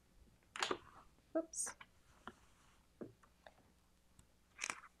turns. Oops.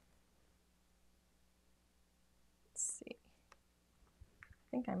 Let's see. I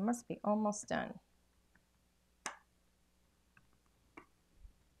think I must be almost done.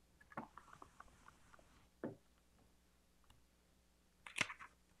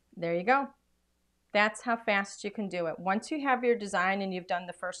 There you go. That's how fast you can do it. Once you have your design and you've done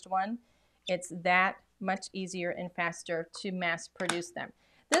the first one, it's that much easier and faster to mass produce them.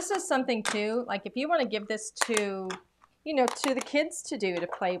 This is something too, like if you want to give this to, you know, to the kids to do, to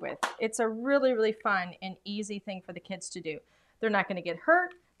play with, it's a really, really fun and easy thing for the kids to do. They're not going to get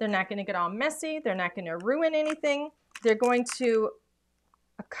hurt. They're not going to get all messy. They're not going to ruin anything. They're going to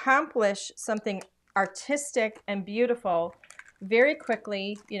accomplish something artistic and beautiful very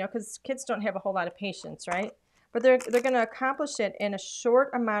quickly, you know, because kids don't have a whole lot of patience, right? But they're going to accomplish it in a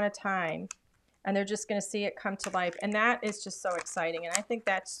short amount of time, and they're just going to see it come to life, and that is just so exciting. And I think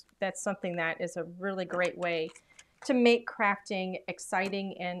that's something that is a really great way to make crafting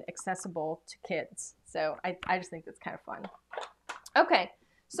exciting and accessible to kids. So I just think that's kind of fun. Okay,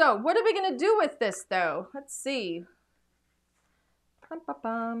 so what are we going to do with this though? Let's see.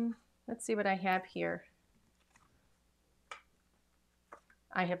 Let's see what I have here.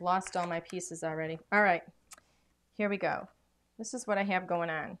 I have lost all my pieces already. All right, here we go. This is what I have going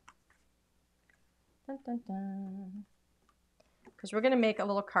on. Dun, dun, dun. Because we're going to make a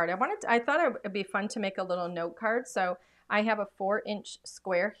little card. I thought it would be fun to make a little note card. So I have a 4-inch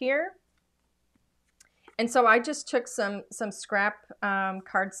square here. And so I just took some scrap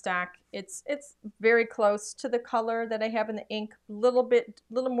cardstock. It's very close to the color that I have in the ink, little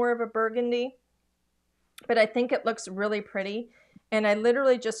more of a burgundy. But I think it looks really pretty. And I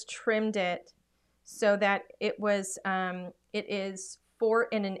literally just trimmed it so that it is 4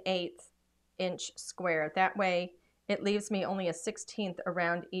 1/8 inch square. That way it leaves me only a 1/16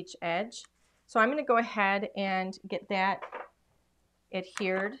 around each edge. So I'm going to go ahead and get that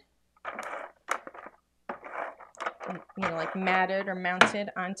adhered, you know, like matted or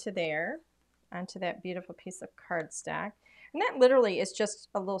mounted onto there, onto that beautiful piece of cardstock. And that literally is just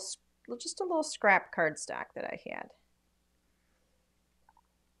a little scrap cardstock that I had.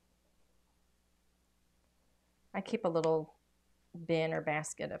 I keep a little bin or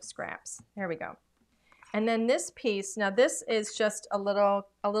basket of scraps. There we go. And then this piece, now this is just a little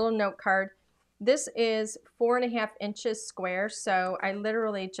note card. This is 4 1/2 inches square, so I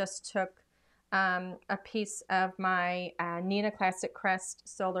literally just took a piece of my Nina Classic Crest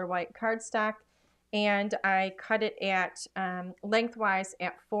Solar White cardstock, and I cut it at lengthwise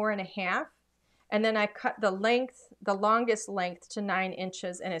at 4 1/2. And then I cut the longest length to 9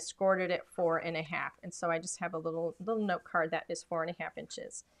 inches, and I scored it at 4 1/2. And so I just have a little note card that is 4 1/2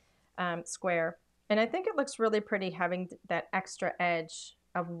 inches square. And I think it looks really pretty having that extra edge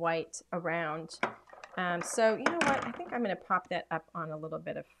of white around. So you know what? I think I'm going to pop that up on a little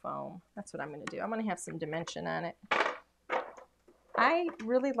bit of foam. That's what I'm going to do. I'm going to have some dimension on it. I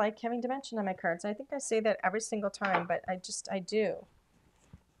really like having dimension on my cards. I think I say that every single time, but I do.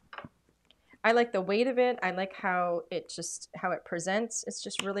 I like the weight of it. I like how it presents. It's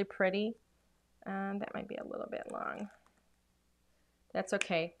just really pretty. That might be a little bit long. That's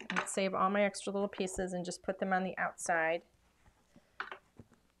okay. I'll save all my extra little pieces and just put them on the outside.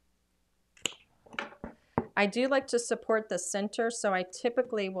 I do like to support the center, so I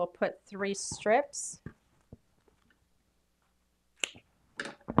typically will put 3 strips.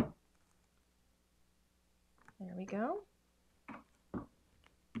 There we go.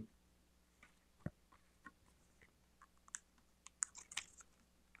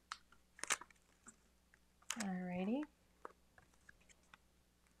 Alrighty.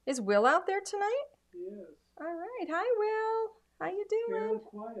 Is Will out there tonight? Yes. All right. Hi, Will. How you doing? Very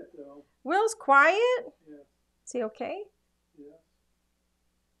quiet, though. Will's quiet? Yes. Is he okay? Yes.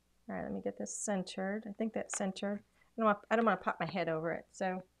 All right, let me get this centered. I think that's centered. I don't want to pop my head over it.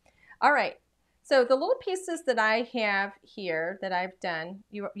 So, all right. So the little pieces that I have here that I've done,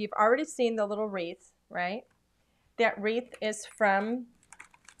 you've already seen the little wreath, right? That wreath is from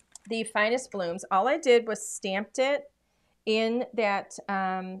the Finest Blooms. All I did was stamped it in that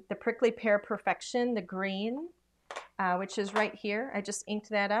the Prickly Pear Perfection, the green, which is right here. I just inked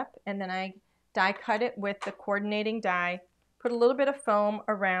that up, and then I die cut it with the coordinating die, put a little bit of foam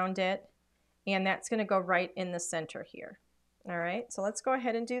around it, and that's going to go right in the center here. All right, so let's go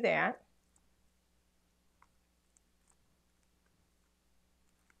ahead and do that.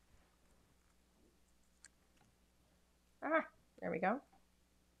 There we go.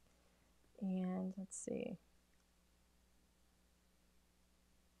 And let's see.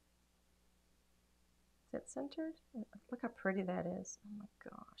 Is that centered? Look how pretty that is. Oh my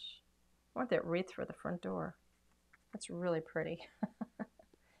gosh. I want that wreath for the front door. That's really pretty. If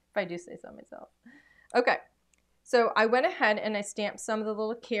I do say so myself. Okay. So I went ahead and I stamped some of the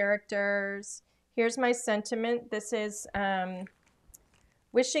little characters. Here's my sentiment. This is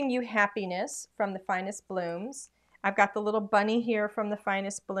wishing you happiness from the Finest Blooms. I've got the little bunny here from the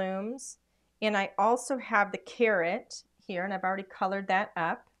Finest Blooms. And I also have the carrot here, and I've already colored that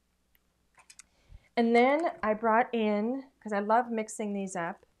up. And then I brought in, because I love mixing these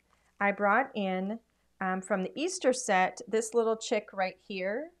up, I brought in from the Easter set this little chick right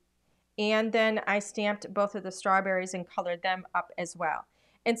here. And then I stamped both of the strawberries and colored them up as well.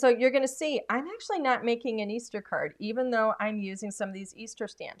 And so you're going to see, I'm actually not making an Easter card, even though I'm using some of these Easter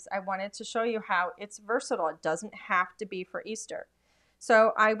stamps. I wanted to show you how it's versatile. It doesn't have to be for Easter.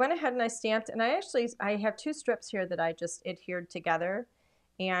 So I went ahead and I stamped, and I have two strips here that I just adhered together.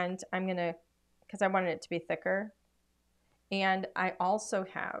 And I'm going to, because I wanted it to be thicker. And I also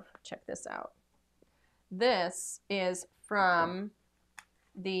have, check this out. This is from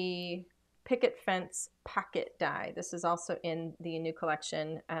the Picket Fence Pocket Die. This is also in the new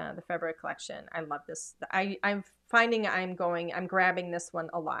collection, the February collection. I love this. I'm finding I'm grabbing this one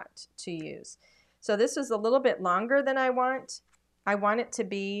a lot to use. So this is a little bit longer than I want. I want it to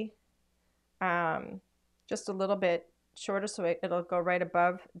be just a little bit shorter, so it'll go right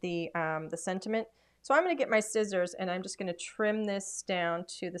above the sentiment. So I'm going to get my scissors, and I'm just going to trim this down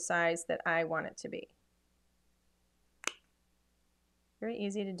to the size that I want it to be. Very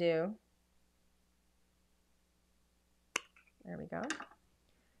easy to do. There we go.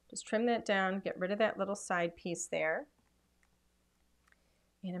 Just trim that down, get rid of that little side piece there.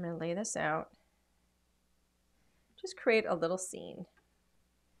 And I'm going to lay this out. Just create a little scene.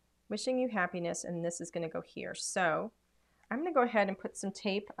 Wishing you happiness, and this is going to go here. So I'm going to go ahead and put some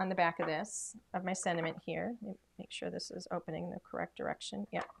tape on the back of this, of my sentiment here. Make sure this is opening in the correct direction.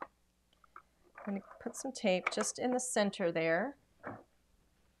 Yeah. I'm going to put some tape just in the center there.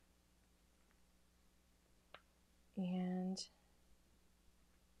 And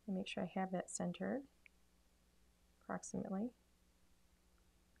make sure I have that centered approximately.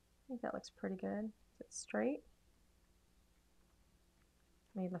 I think that looks pretty good. Is it straight?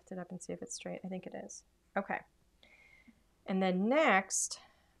 Let me lift it up and see if it's straight. I think it is. Okay. And then next,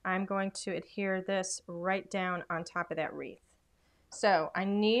 I'm going to adhere this right down on top of that wreath. So I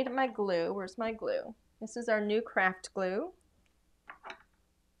need my glue. Where's my glue? This is our new craft glue.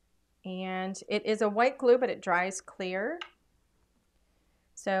 And it is a white glue, but it dries clear.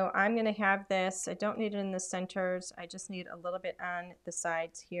 So I'm going to have this. I don't need it in the centers. I just need a little bit on the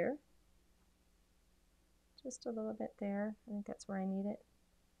sides here. Just a little bit there. I think that's where I need it.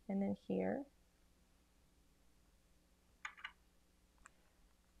 And then here.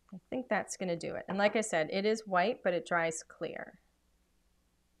 I think that's going to do it. And like I said, it is white, but it dries clear.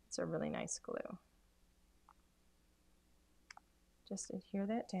 It's a really nice glue. Just adhere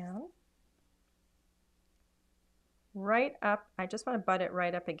that down. Right up, I just want to butt it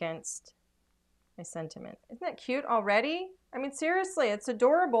right up against my sentiment. Isn't that cute already? I mean, seriously, it's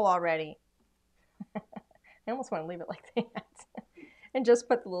adorable already. I almost want to leave it like that. And just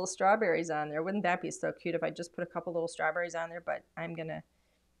put the little strawberries on there. Wouldn't that be so cute if I just put a couple little strawberries on there? But I'm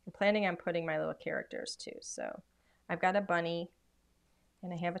planning on putting my little characters too. So I've got a bunny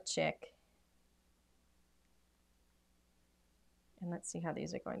and I have a chick. And let's see how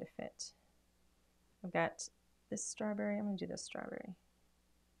these are going to fit. I've got this strawberry. I'm going to do this strawberry.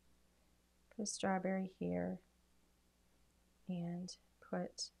 Put a strawberry here and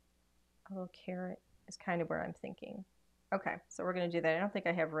put a little carrot is kind of where I'm thinking. Okay, so we're going to do that. I don't think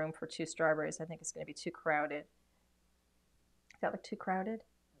I have room for two strawberries. I think it's going to be too crowded. Does that look too crowded?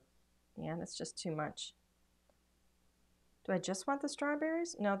 Yeah, that's just too much. Do I just want the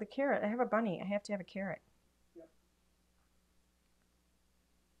strawberries? No, the carrot. I have a bunny. I have to have a carrot.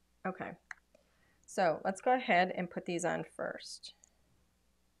 Okay, so let's go ahead and put these on first.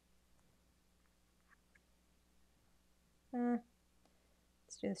 Let's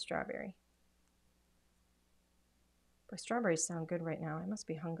do the strawberry. Boy, strawberries sound good right now. I must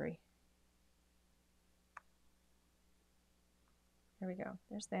be hungry. There we go.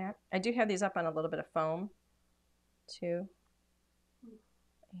 There's that. I do have these up on a little bit of foam, too.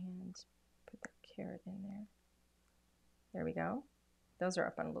 And put the carrot in there. There we go. Those are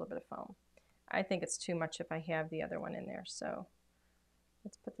up on a little bit of foam. I think it's too much if I have the other one in there, so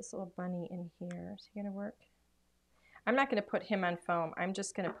let's put this little bunny in here. Is he going to work? I'm not going to put him on foam. I'm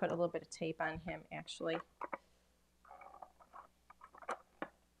just going to put a little bit of tape on him, actually.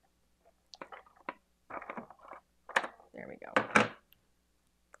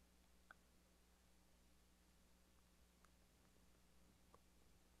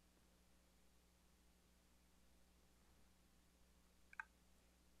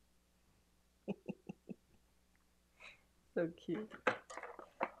 So cute.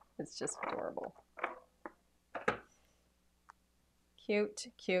 It's just adorable. Cute,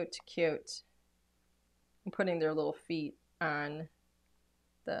 cute, cute. I'm putting their little feet on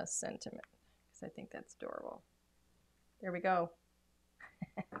the sentiment because I think that's adorable. There we go.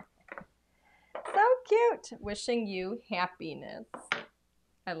 So cute. Wishing you happiness.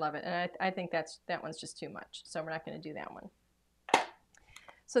 I love it. And I think that one's just too much. So we're not going to do that one.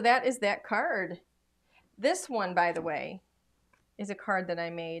 So that is that card. This one, by the way, is a card that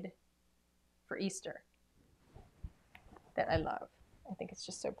I made for Easter that I love. I think it's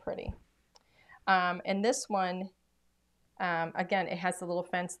just so pretty. And this one, again, it has the little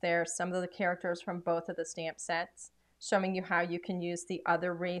fence there. Some of the characters from both of the stamp sets, showing you how you can use the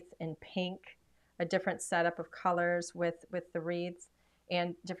other wreath in pink, a different setup of colors with the wreaths,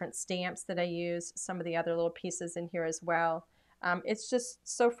 and different stamps that I use, some of the other little pieces in here as well. It's just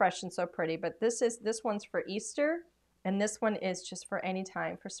so fresh and so pretty, but this one's for Easter, and this one is just for any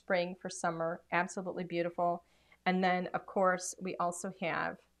time, for spring, for summer, absolutely beautiful. And then, of course, we also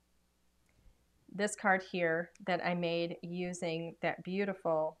have this card here that I made using that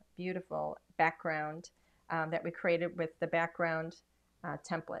beautiful, beautiful background that we created with the background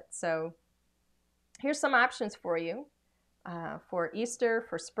template. So here's some options for you for Easter,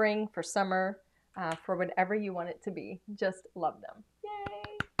 for spring, for summer, for whatever you want it to be. Just love them.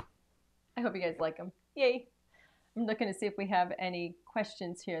 Yay! I hope you guys like them. Yay! I'm looking to see if we have any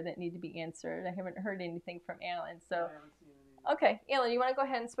questions here that need to be answered. I haven't heard anything from Alan, so. I haven't seen any. Okay, Alan, you want to go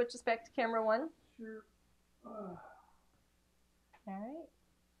ahead and switch us back to camera 1? Sure. All right.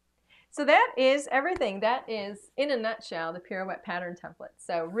 So that is everything. That is, in a nutshell, the Pirouette Pattern Template.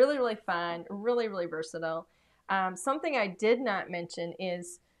 So really, really fun, really, really versatile. Something I did not mention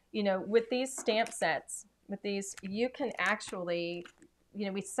is, you know, with these stamp sets, with these, you can actually, you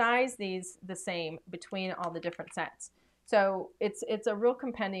know, we size these the same between all the different sets. So it's a real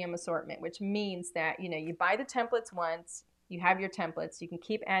compendium assortment, which means that, you know, you buy the templates once, you have your templates, you can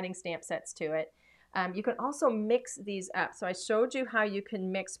keep adding stamp sets to it. You can also mix these up. So I showed you how you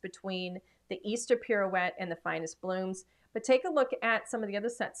can mix between the Easter Pirouette and the Finest Blooms, but take a look at some of the other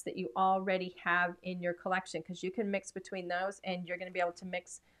sets that you already have in your collection, because you can mix between those and you're going to be able to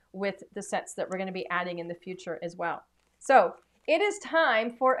mix with the sets that we're going to be adding in the future as well. So it is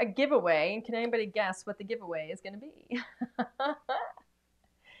time for a giveaway, and can anybody guess what the giveaway is going to be?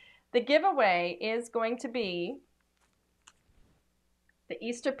 The giveaway is going to be the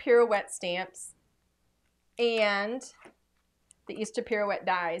Easter Pirouette stamps and the Easter Pirouette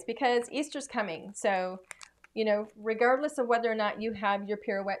dies, because Easter's coming. So, you know, regardless of whether or not you have your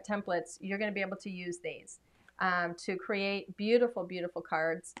Pirouette templates, you're going to be able to use these to create beautiful, beautiful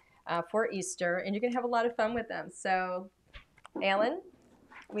cards for Easter, and you're going to have a lot of fun with them. So, Alan,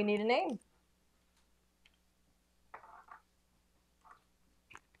 we need a name.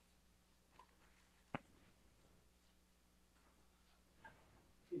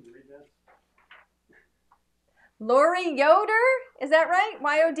 Lori Yoder, is that right?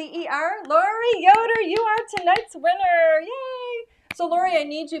 Y-O-D-E-R? Lori Yoder, you are tonight's winner. Yay! So Lori, I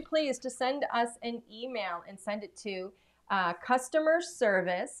need you please to send us an email and send it to customer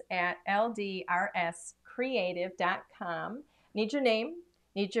service at LDRScreative.com. Need your name,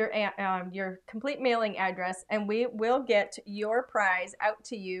 need your complete mailing address, and we will get your prize out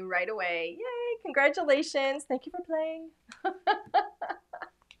to you right away. Yay! Congratulations. Thank you for playing.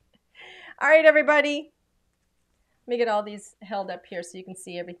 All right, everybody. Let me get all these held up here so you can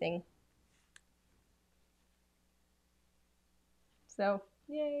see everything. So,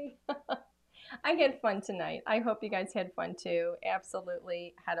 yay. I had fun tonight. I hope you guys had fun too.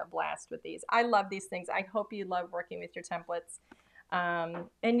 Absolutely had a blast with these. I love these things. I hope you love working with your templates.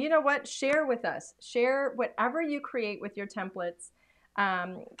 And you know what? Share with us. Share whatever you create with your templates.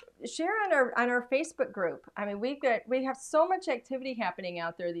 Share on our Facebook group. I mean, we have so much activity happening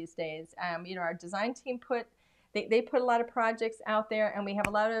out there these days. You know, our design team they put a lot of projects out there, and we have a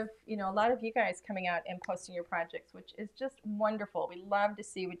lot of you guys coming out and posting your projects, which is just wonderful. We love to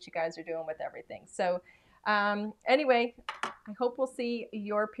see what you guys are doing with everything. So anyway, I hope we'll see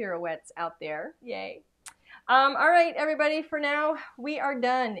your pirouettes out there. Yay. All right, everybody, for now, we are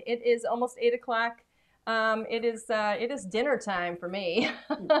done. It is almost 8 o'clock. It is dinner time for me.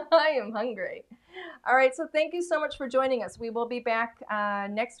 I am hungry. All right, so thank you so much for joining us. We will be back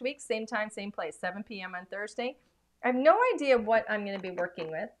next week, same time, same place, 7 p.m. on Thursday. I have no idea what I'm going to be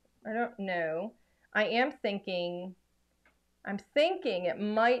working with. I don't know. I'm thinking it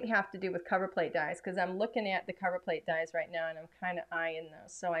might have to do with cover plate dies, because I'm looking at the cover plate dies right now, and I'm kind of eyeing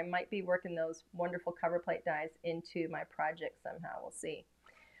those. So I might be working those wonderful cover plate dies into my project somehow. We'll see.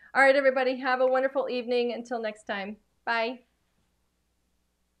 All right, everybody, have a wonderful evening. Until next time. Bye.